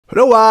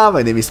Hello,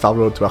 my name is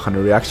Pablo to a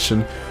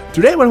reaction.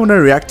 Today we're gonna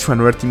react to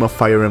another team of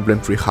Fire Emblem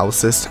Three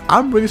Houses.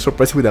 I'm really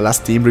surprised with the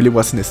last team, really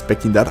wasn't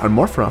expecting that, and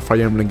more from a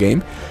Fire Emblem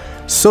game.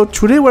 So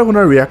today we're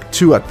gonna react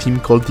to a team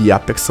called the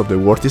Apex of the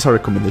World. This is a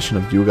recommendation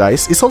of you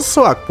guys. It's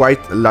also a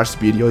quite large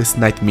video, it's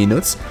 9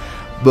 minutes.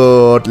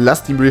 But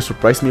last team really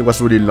surprised me, it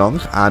was really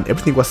long and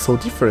everything was so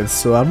different,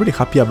 so I'm really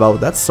happy about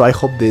that. So I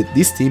hope that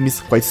this team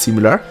is quite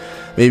similar.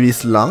 Maybe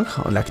it's long,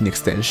 like an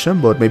extension,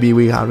 but maybe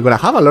we are gonna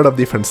have a lot of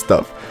different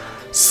stuff.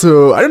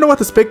 So I don't know what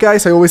to expect,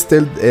 guys. I always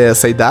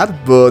say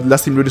that, but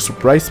last team really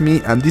surprised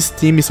me, and this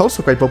team is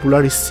also quite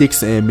popular. It's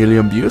 6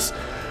 million views.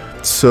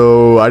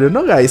 So I don't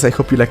know, guys. I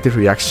hope you like the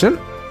reaction.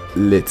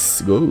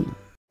 Let's go.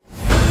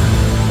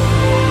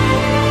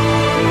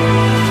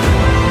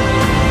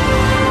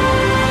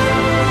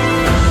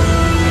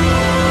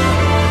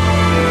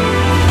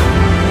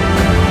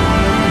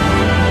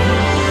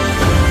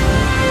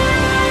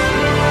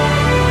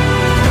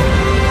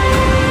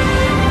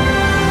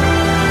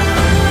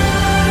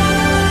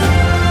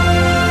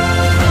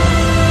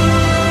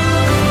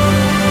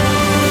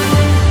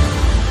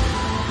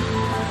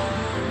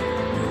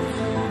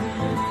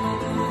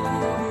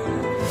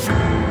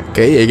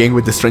 Okay, again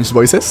with the strange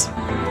voices.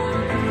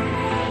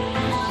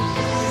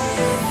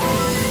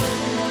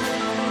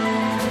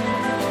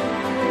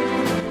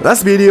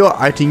 Last video,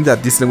 I think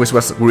that this language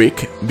was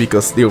Greek,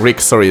 because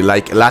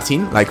like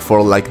Latin, like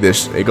for like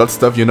the God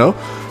stuff, you know.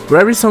 But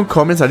I read some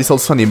comments that it's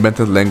also an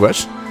invented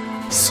language,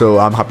 so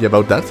I'm happy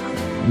about that.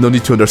 No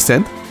need to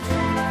understand.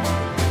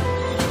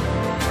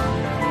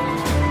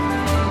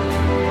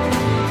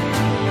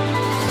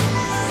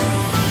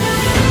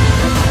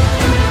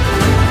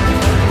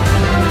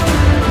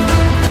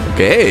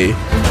 Okay.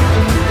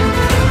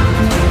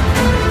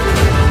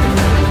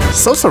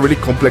 It's also a really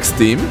complex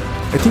theme.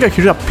 I think I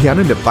hear a piano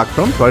in the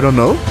background, but I don't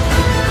know.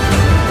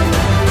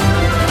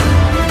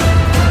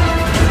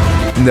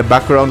 In the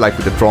background, like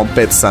with the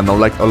trumpets and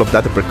all of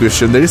that, the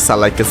percussion, there is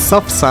like a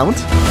soft sound.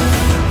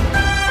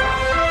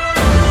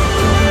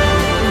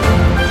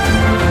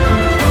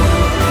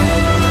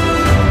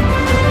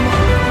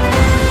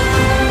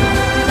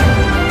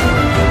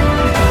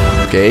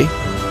 Okay.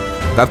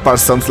 That part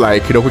sounds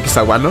like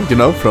Hiroki, you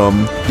know,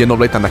 from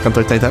EMBLEM and Attack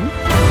on Titan.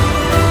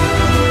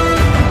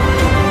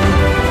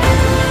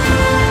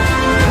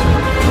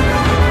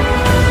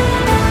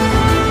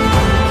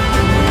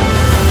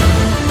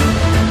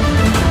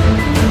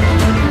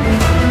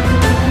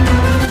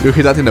 You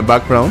hear that in the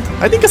background?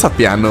 I think it's a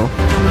piano.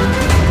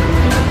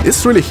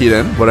 It's really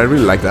hidden, but I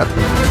really like that.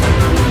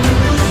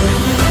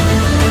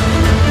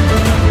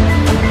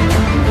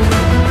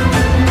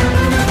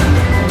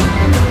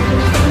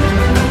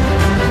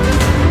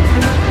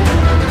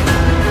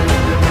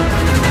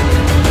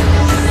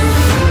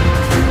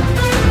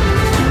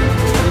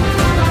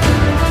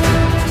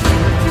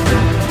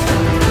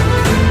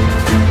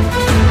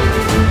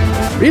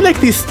 I really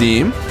like this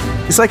theme.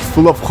 It's like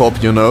full of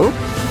hope, you know.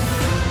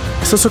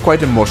 It's also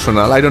quite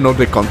emotional. I don't know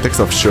the context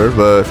of sure,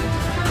 but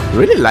I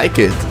really like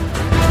it.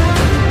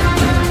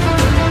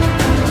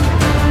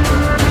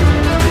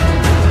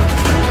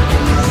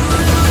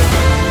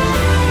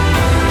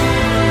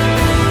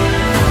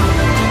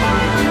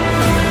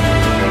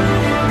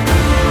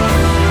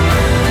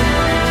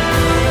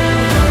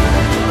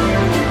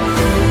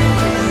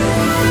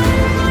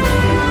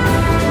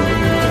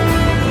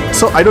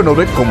 So I don't know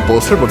the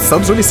composer, but it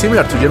sounds really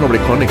similar to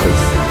Xenoblade Chronicles.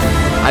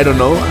 I don't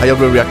know, I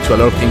already react to a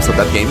lot of things of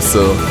that game,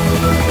 so...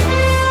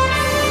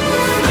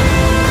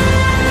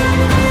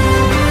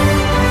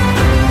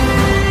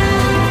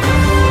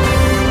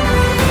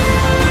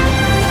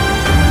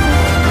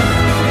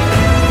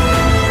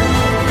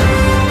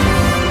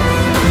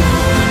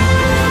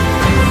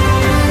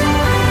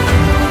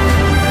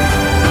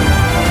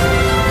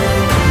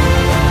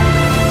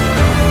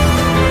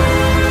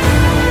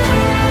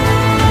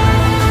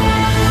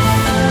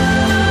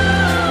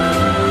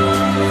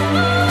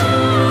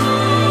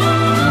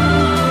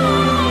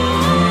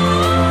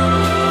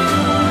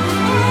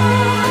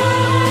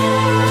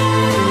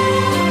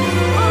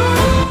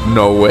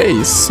 No way,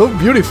 it's so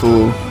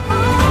beautiful.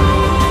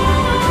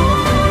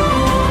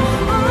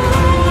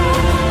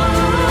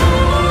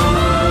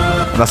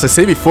 And as I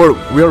said before,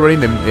 we're already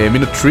in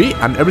minute 3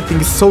 and everything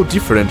is so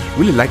different.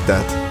 Really like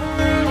that.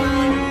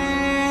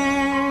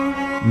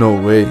 No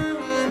way.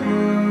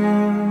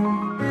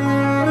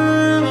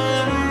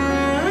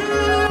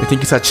 I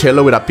think it's a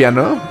cello with a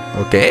piano.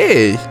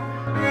 Okay.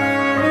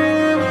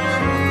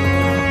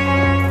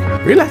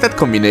 Really like that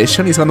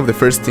combination. It's one of the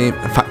first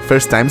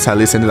times I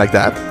listen like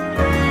that.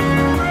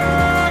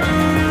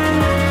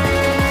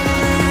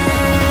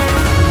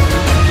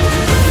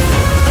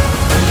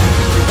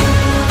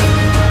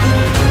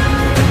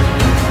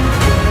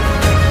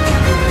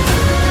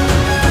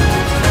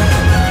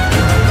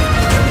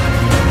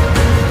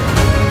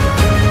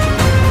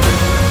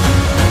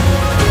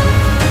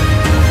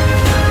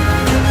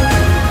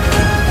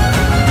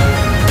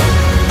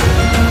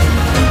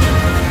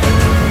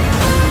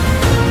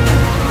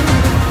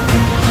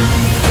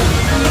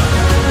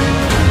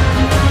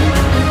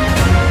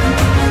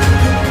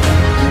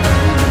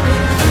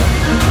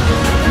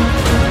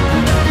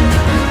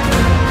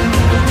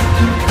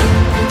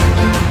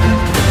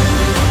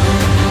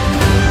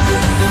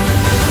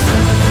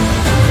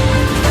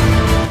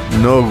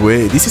 no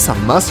way, this is a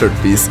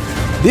masterpiece.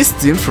 These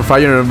themes for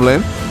Fire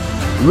Emblem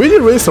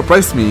really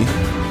surprised me.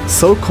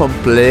 So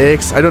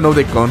complex, I don't know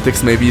the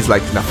context, maybe it's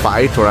like in a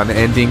fight or an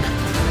ending.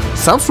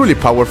 Sounds really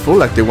powerful,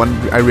 like the one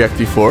I reacted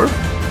before.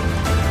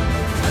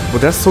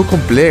 But they're so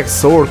complex,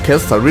 so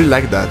orchestral, I really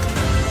like that.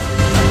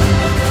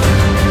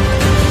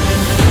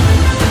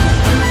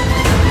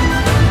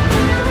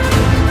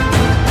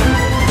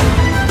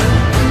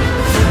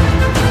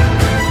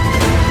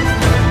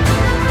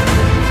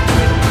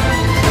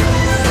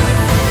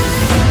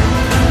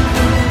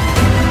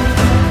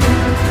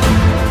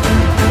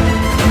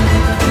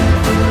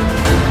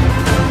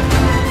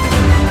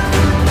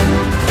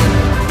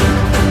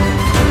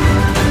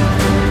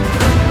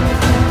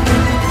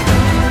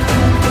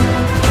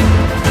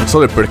 So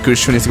the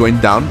percussion is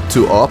going down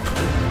to up,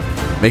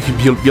 making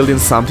building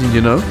something, you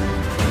know,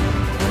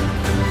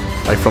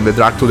 like from the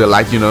dark to the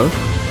light, you know.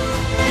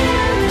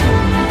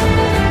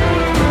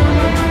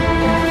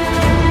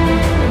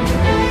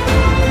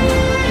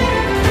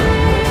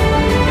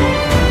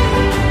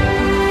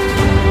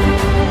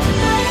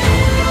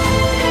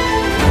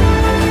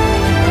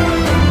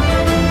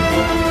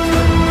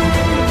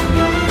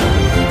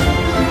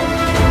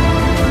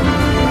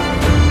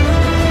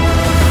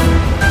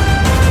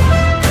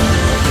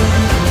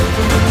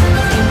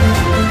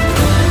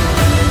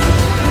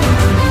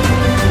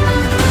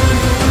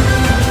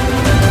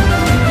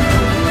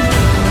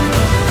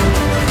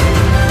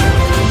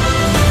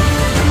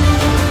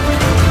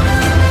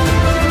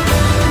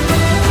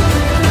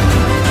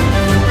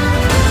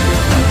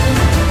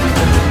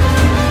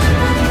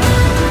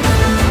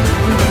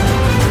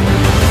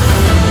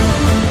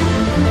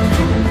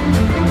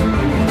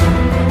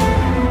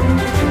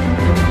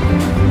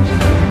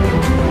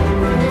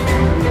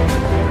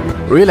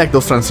 Really like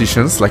those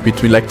transitions, like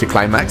between like the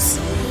climax,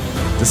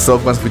 the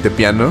soft ones with the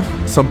piano,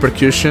 some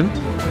percussion.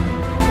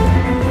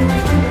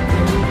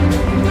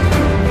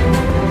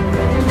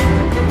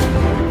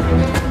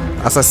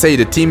 As I say,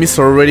 the team is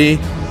already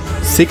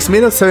 6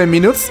 minutes, 7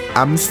 minutes.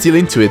 I'm still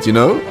into it, you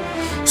know?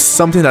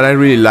 Something that I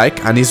really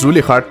like, and it's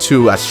really hard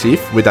to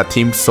achieve with a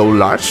team so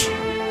large.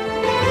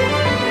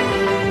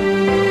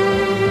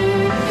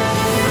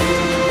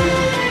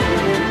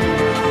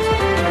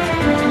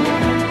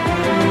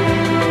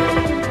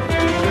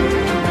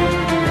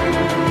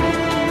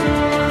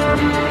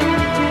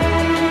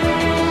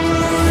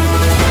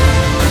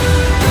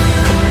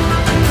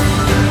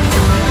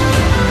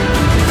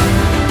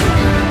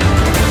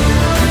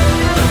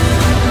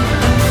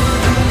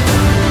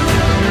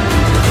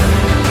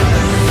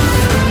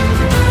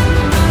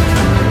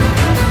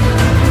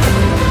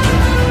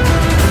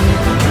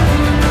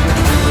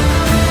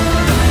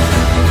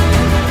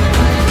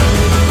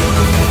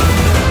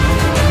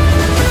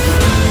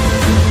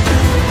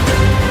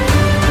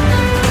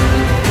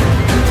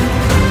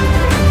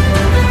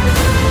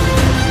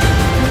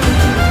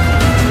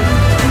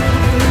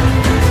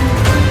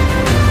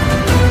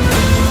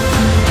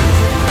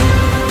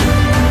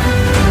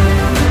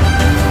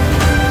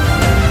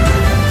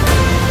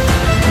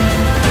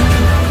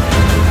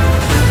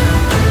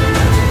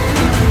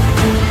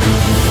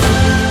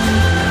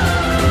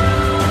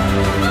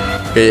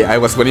 Okay, I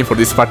was waiting for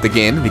this part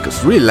again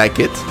because I really like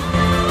it.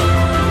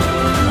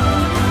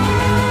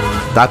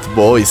 That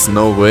voice,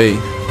 no way.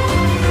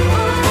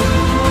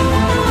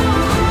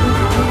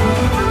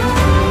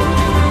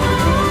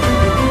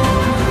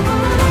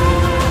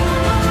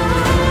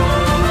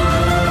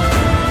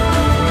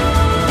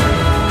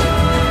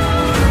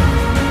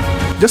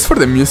 Just for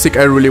the music,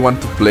 I really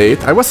want to play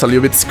it. I was a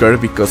little bit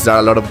scared because there are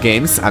a lot of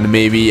games and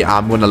maybe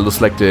I'm gonna lose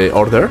like the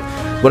order.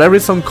 But I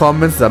read some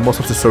comments that most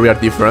of the story are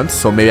different,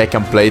 so maybe I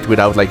can play it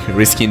without like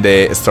risking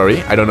the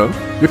story. I don't know.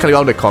 You can leave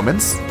out the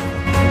comments.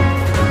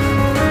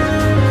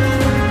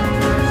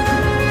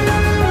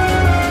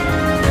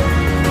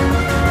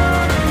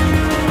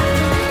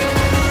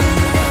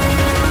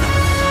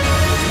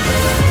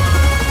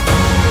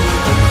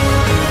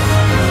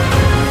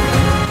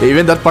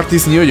 Even that part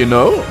is new, you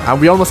know,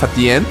 and we're almost at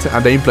the end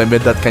and they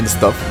implement that kind of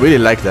stuff. Really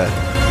like that.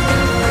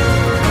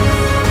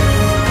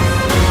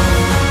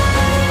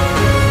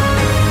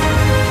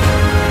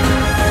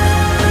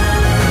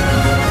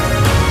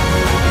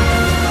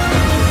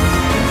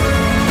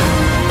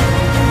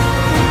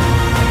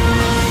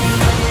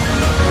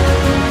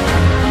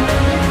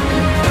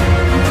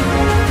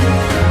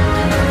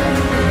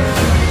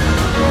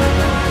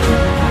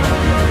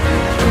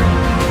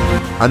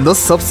 And those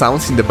sub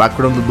sounds in the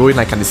background doing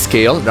like on a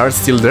scale, they are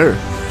still there.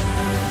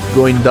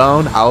 Going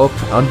down, up,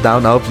 and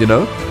down, up, you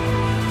know?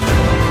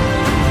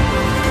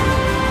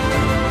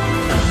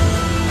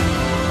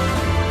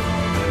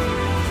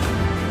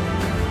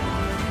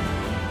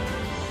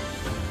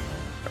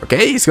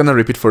 Okay, it's gonna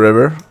repeat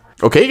forever.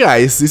 Okay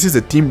guys, this is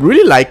the team.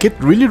 Really like it.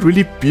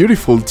 Really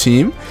beautiful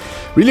team.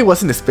 Really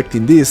wasn't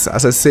expecting this.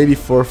 As I said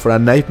before, for a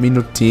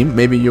 9-minute team,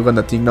 maybe you're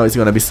gonna think, no, it's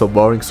gonna be so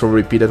boring, so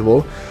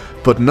repeatable.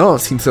 But no,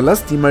 since the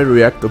last time I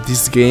react of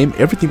this game,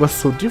 everything was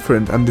so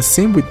different, and the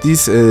same with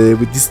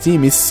this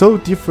team. It's so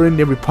different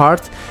every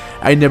part.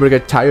 I never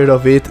get tired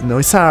of it. No,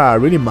 it's a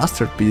really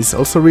masterpiece.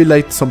 Also really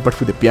liked some part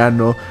with the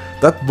piano.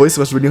 That voice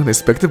was really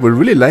unexpected, but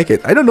really like it.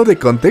 I don't know the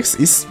context.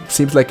 It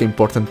seems like an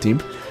important theme.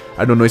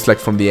 I don't know, it's like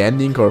from the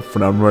ending or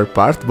from another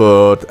part,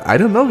 but I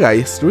don't know,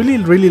 guys.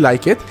 Really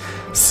like it.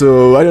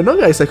 So I don't know,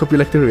 guys. I hope you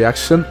like the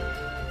reaction.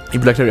 If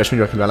you like the reaction,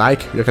 you can leave a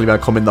like. You can leave a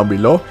comment down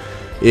below.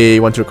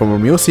 You want to recommend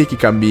more music, it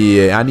can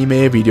be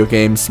anime, video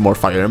games, more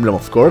Fire Emblem,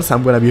 of course.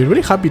 I'm gonna be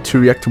really happy to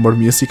react to more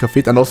music of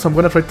it, and also I'm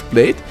gonna try to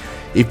play it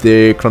if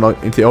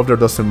the order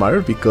doesn't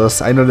matter,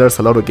 because I know there's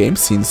a lot of games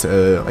since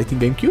I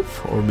think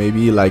GameCube or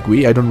maybe like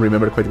Wii. I don't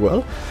remember quite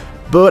well,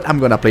 but I'm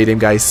gonna play them,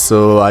 guys.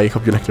 So I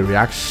hope you like the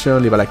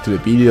reaction. Leave a like to the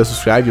video,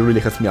 subscribe. It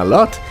really helps me a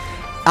lot.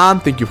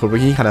 And thank you for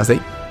watching. Have a nice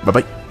day. Bye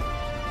bye.